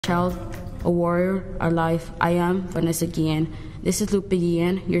Child, a warrior, our life. I am Vanessa Guillen. This is Lupe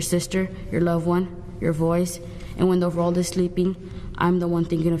Guillen, your sister, your loved one, your voice. And when the world is sleeping, I'm the one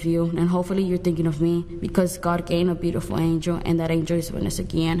thinking of you. And hopefully you're thinking of me, because God gave a beautiful angel, and that angel is Vanessa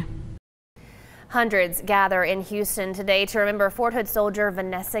Guillen. Hundreds gather in Houston today to remember Fort Hood soldier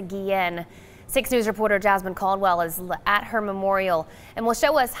Vanessa Guillen. 6 News reporter Jasmine Caldwell is at her memorial and will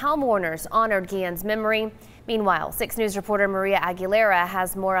show us how mourners honored Guillen's memory. Meanwhile, 6 News reporter Maria Aguilera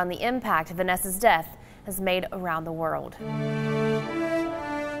has more on the impact Vanessa's death has made around the world.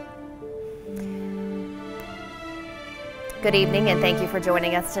 Good evening and thank you for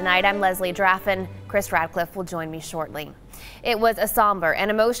joining us tonight. I'm Leslie Draffin. Chris Radcliffe will join me shortly. It was a somber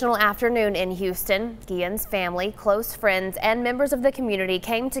and emotional afternoon in Houston. Guillen's family, close friends, and members of the community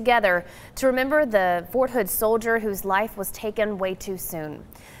came together to remember the Fort Hood soldier whose life was taken way too soon.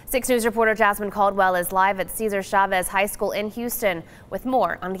 6 News reporter Jasmine Caldwell is live at Cesar Chavez High School in Houston with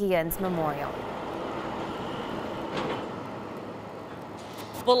more on Guillen's memorial.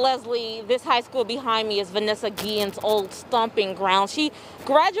 Well, Leslie, this high school behind me is Vanessa Guillen's old stomping ground. She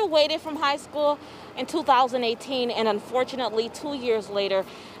graduated from high school in 2018, and unfortunately, 2 years later,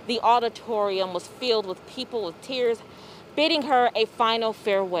 the auditorium was filled with people with tears bidding her a final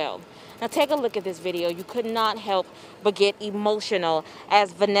farewell. Now take a look at this video. You could not help but get emotional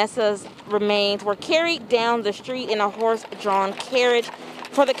as Vanessa's remains were carried down the street in a horse-drawn carriage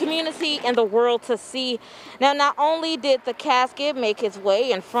for the community and the world to see. Now, not only did the casket make its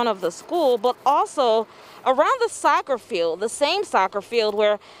way in front of the school, but also around the soccer field, the same soccer field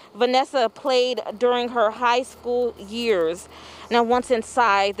where Vanessa played during her high school years. Now, once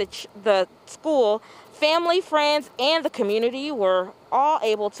inside the school, family, friends, and the community were all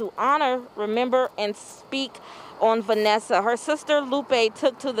able to honor, remember, and speak on Vanessa. Her sister Lupe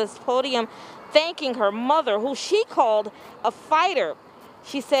took to this podium thanking her mother, who she called a fighter.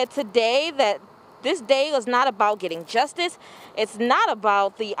 She said today that this day was not about getting justice. It's not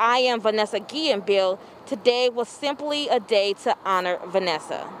about the I Am Vanessa Guillen bill. Today was simply a day to honor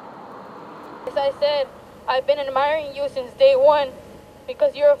Vanessa. As I said, I've been admiring you since day one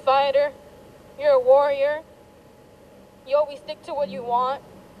because you're a fighter, you're a warrior. You always stick to what you want,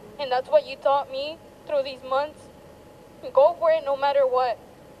 and that's what you taught me through these months. Go for it no matter what.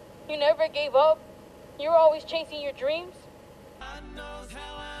 You never gave up. You were always chasing your dreams.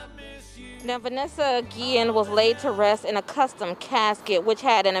 Now, Vanessa Guillen was laid to rest in a custom casket, which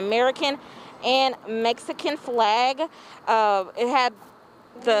had an American and Mexican flag. It had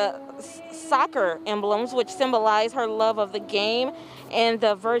the soccer emblems, which symbolize her love of the game, and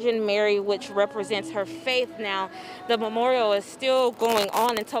the Virgin Mary, which represents her faith. Now, the memorial is still going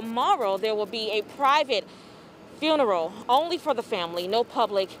on, and tomorrow there will be a private funeral only for the family. No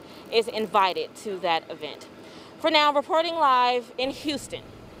public is invited to that event. For now, reporting live in Houston,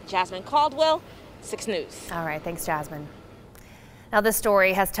 Jasmine Caldwell, 6 News. All right, thanks, Jasmine. Now, this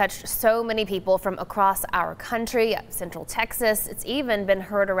story has touched so many people from across our country, Central Texas. It's even been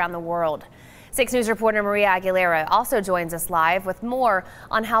heard around the world. 6 News reporter Maria Aguilera also joins us live with more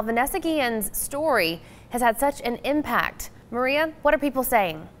on how Vanessa Guillen's story has had such an impact. Maria, what are people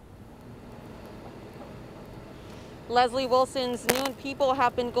saying? Leslie, Wilson's noon, people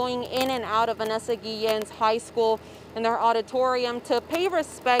have been going in and out of Vanessa Guillen's high school in their auditorium to pay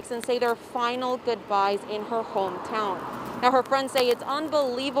respects and say their final goodbyes in her hometown. Now, her friends say it's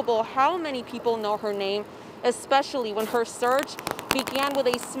unbelievable how many people know her name, especially when her search began with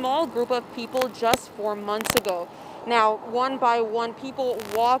a small group of people just 4 months ago. Now, one by one, people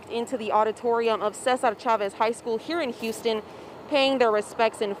walked into the auditorium of Cesar Chavez High School here in Houston, paying their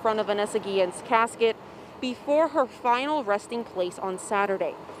respects in front of Vanessa Guillen's casket before her final resting place on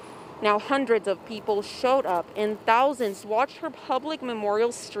Saturday. Now, hundreds of people showed up and thousands watched her public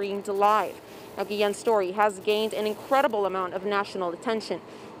memorial streamed live. Now, Guillen's story has gained an incredible amount of national attention,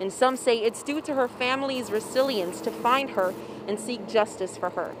 and some say it's due to her family's resilience to find her and seek justice for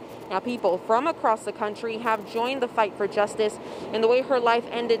her. Now, people from across the country have joined the fight for justice, and the way her life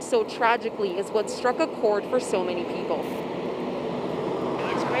ended so tragically is what struck a chord for so many people.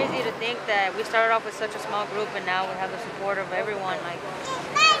 It's crazy to think that we started off with such a small group and now we have the support of everyone. Like,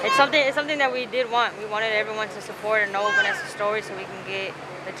 it's something that we did want. We wanted everyone to support and know Vanessa's story so we can get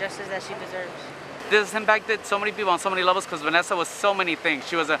the justice that she deserves. This has impacted so many people on so many levels because Vanessa was so many things.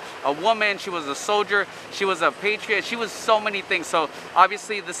 She was a woman, she was a soldier, she was a patriot, she was so many things. So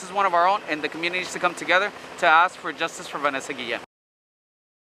obviously this is one of our own, and the community needs to come together to ask for justice for Vanessa Guillen.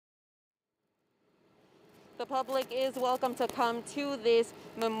 The public is welcome to come to this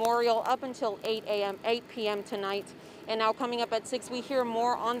memorial up until 8 p.m. tonight. And now coming up at 6, we hear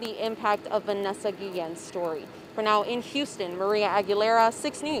more on the impact of Vanessa Guillen's story. For now in Houston, Maria Aguilera,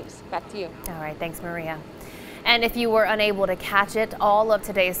 6 News. Back to you. All right, thanks, Maria. And if you were unable to catch it, all of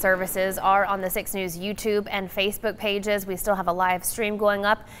today's services are on the 6 News YouTube and Facebook pages. We still have a live stream going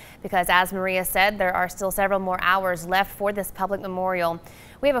up because, as Maria said, there are still several more hours left for this public memorial.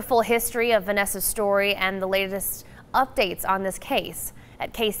 We have a full history of Vanessa's story and the latest updates on this case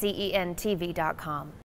at kcentv.com.